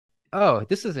Oh,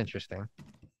 this is interesting.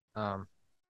 Um,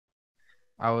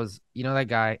 I was, that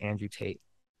guy Andrew Tate,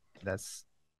 that's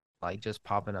like just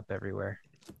popping up everywhere.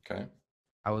 Okay.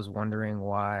 I was wondering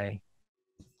why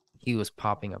he was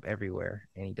popping up everywhere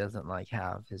and he doesn't like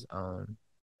have his own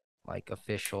like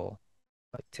official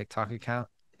like TikTok account.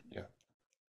 Yeah.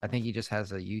 I think he just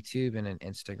has a YouTube and an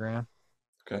Instagram.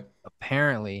 Okay.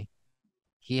 Apparently,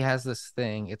 he has this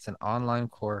thing. It's an online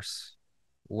course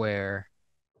where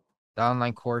the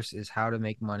online course is how to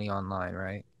make money online,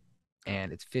 right? Okay.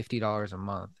 And it's $50 a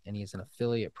month. And he's an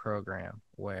affiliate program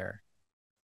where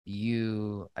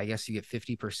I guess you get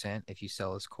 50% if you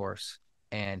sell his course.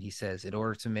 And he says, in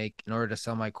order to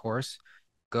sell my course,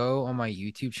 go on my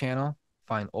YouTube channel,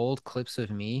 find old clips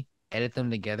of me, edit them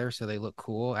together so they look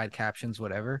cool, add captions,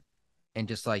 whatever, and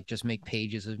just make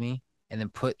pages of me and then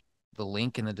put the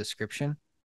link in the description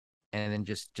and then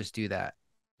just do that.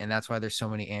 And that's why there's so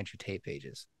many Andrew Tate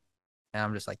pages. And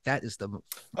I'm just like, that is the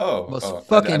Oh, most oh, I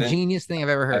fucking didn't genius thing I've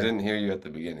ever I heard. didn't hear you at the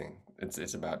beginning.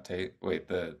 It's about Tate. Wait,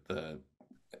 the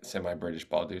semi-British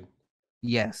bald dude.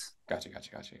 Yes. Gotcha,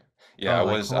 gotcha, gotcha. I Yeah, I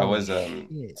was like, was I holy was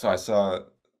shit. so I saw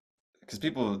because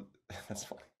people that's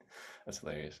funny. That's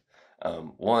hilarious.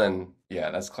 One,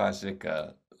 yeah, that's classic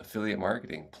affiliate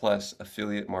marketing plus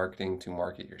affiliate marketing to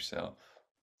market yourself.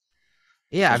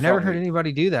 Yeah, There's I've never heard probably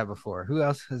anybody do that before. Who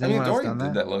else has I mean anyone else Dorian done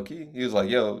did that? that low-key. He was like,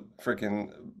 yo,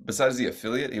 freaking besides the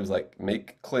affiliate, he was like,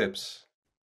 make clips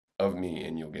of me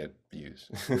and you'll get views.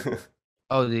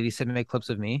 Oh, did he said make clips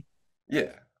of me?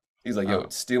 Yeah. He's like, yo, Oh,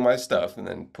 steal my stuff and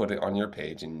then put it on your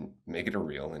page and make it a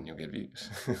reel and you'll get views.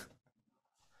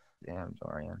 damn,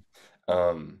 Dorian.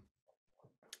 Um,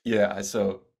 yeah,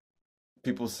 so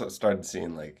people started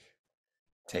seeing like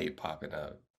Tate popping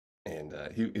up, and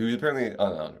he was apparently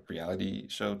on a reality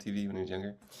show TV when he was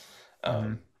younger. Hmm.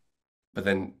 Um, but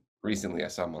then recently I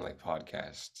saw him on like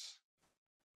podcasts,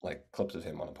 like clips of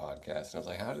him on a podcast, and I was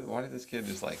like, why did this kid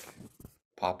just like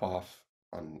pop off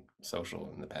on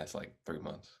social in the past like 3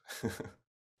 months?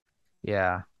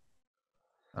 Yeah.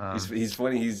 He's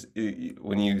funny.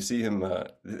 When you see him.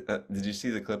 Did you see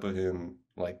the clip of him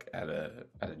like at a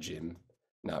gym,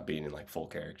 not being in like full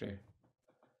character?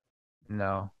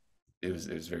 No. It was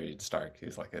very stark. He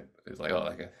was like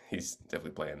oh he's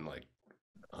definitely playing like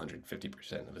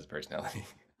 150% of his personality.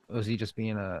 Was he just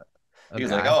being a He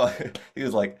was like guy? oh he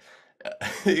was like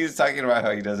he was talking about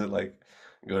how he doesn't like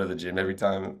go to the gym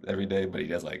every day, but he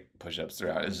does like push-ups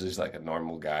throughout. It's just like a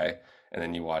normal guy, and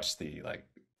then you watch the like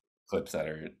clips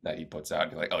that he puts out,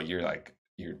 and you're like, oh,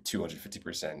 you're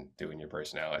 250% doing your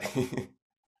personality.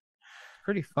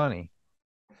 Pretty funny.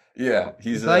 Yeah,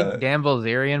 He's like Dan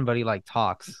Bilzerian, but he like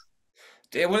talks.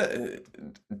 Dan,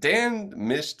 Dan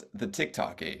missed the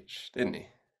TikTok age, didn't he?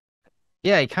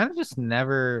 Yeah, he kind of just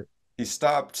never He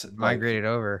stopped like migrated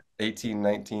over. 18,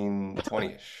 19,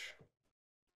 20-ish.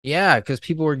 Yeah, because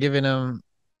people were giving him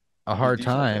a What did hard he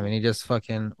do time, and something? he just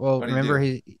fucking. Well, What did he remember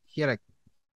do? he had a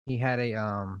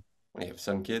When you have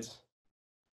some kids?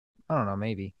 I don't know,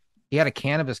 maybe he had a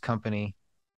cannabis company,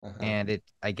 Uh-huh. and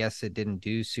I guess it didn't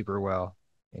do super well,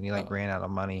 and he like Oh, ran out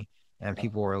of money, and oh.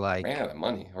 people were Ran like, out of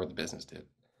money, or the business did.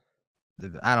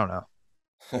 I don't know.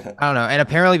 I don't know. And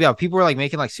apparently, yeah, people were like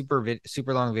making like super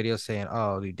long videos saying,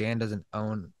 "Oh, dude, Dan doesn't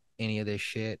own any of this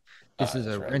shit. This is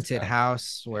Just a rent it rented out.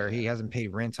 house where Yeah. he hasn't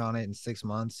paid rent on it in 6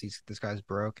 months. This guy's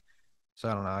broke." So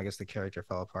I don't know. I guess the character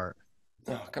fell apart.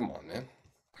 Oh, come on, man.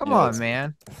 Come Yeah, on, that's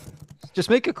man. Just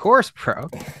make a course, bro.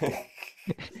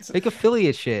 that's, Make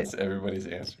affiliate shit. that's everybody's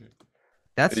answer.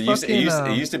 That's fucking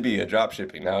It used to be a drop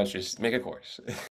shipping. Now it's just make a course.